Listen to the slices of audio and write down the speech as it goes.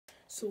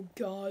So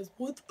guys,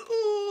 what's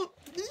up?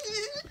 I'm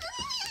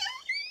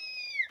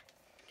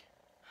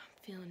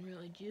feeling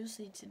really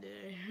juicy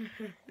today.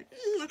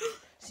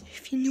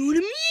 If you know what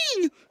I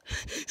mean.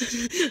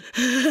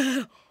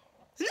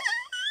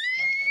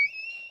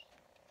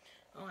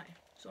 Alright,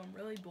 so I'm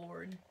really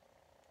bored.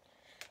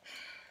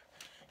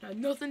 I have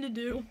nothing to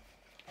do.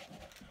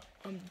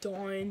 I'm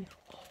dying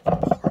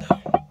of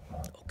boredom.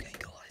 Okay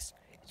guys,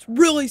 it's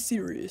really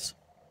serious.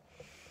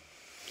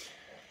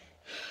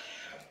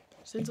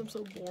 Since I'm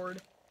so bored,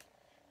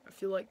 I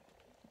feel like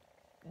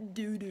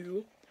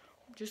doo-doo.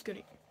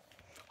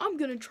 I'm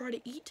gonna try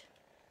to eat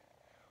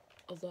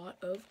a lot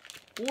of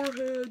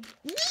warheads.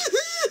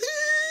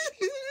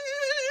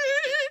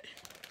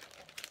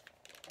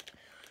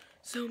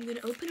 So I'm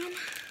gonna open them.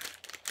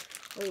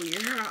 Oh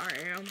yeah, I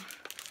am.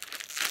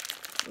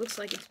 Looks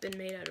like it's been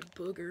made out of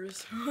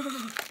boogers.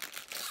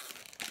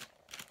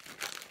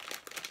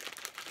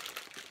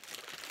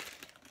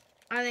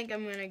 I think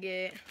I'm gonna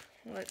get,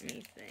 let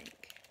me think.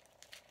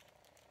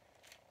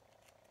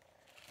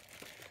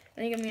 I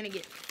think I'm gonna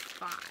get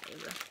 5.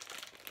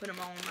 Put them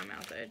all in my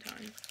mouth at a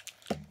time.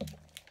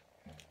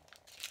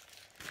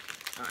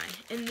 Alright,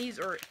 and these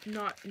are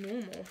not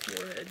normal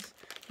warheads.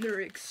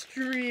 They're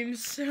extreme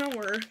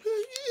sour.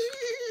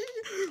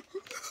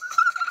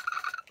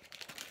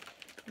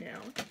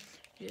 Now,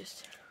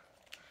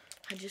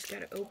 I just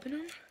gotta open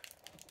them.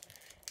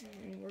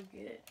 And we're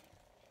good.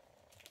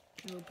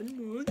 Open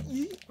them up.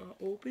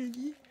 Open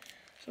it.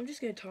 So I'm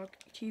just gonna talk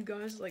to you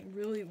guys like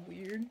really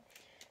weird.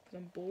 Because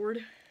I'm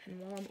bored. And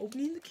while I'm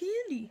opening the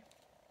candy.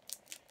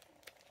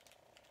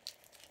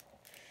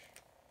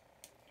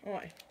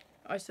 Alright.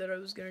 I said I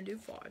was gonna do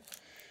 5.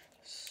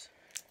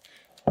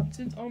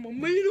 Since I'm a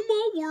man of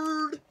my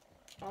word,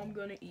 I'm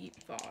gonna eat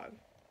 5. I'm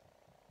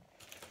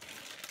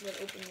gonna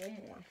open one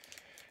more.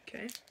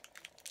 Okay.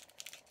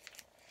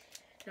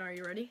 Now are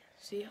you ready?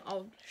 See,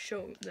 I'll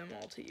show them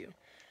all to you. To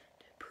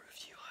prove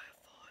to you I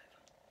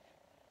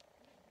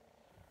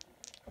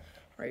have 5.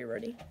 Are you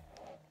ready?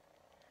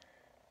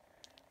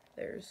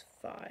 There's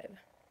 5.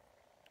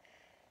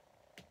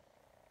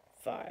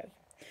 5.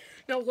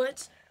 Now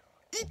let's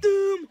eat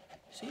them!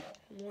 See?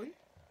 1.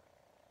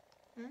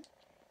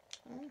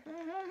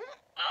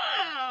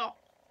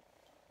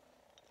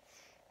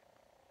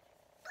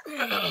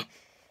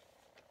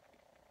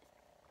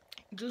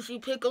 Juicy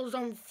pickles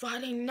on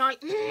Friday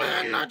night.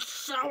 Man, that's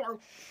sour.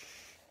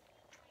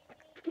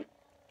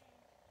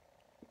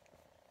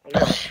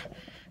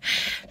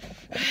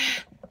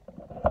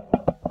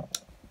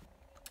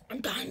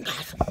 I'm dying,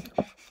 guys.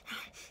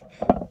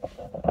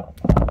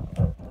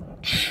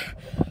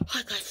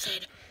 Like I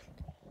said,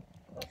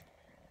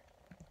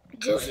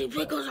 juicy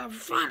pickles on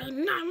Friday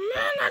night.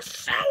 Man, that's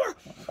sour.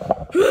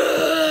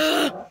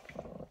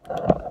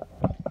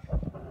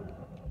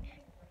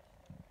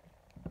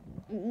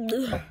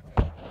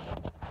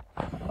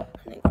 I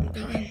think I'm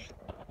done.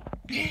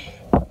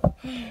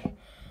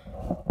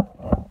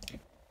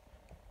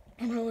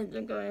 I really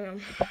think I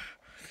am.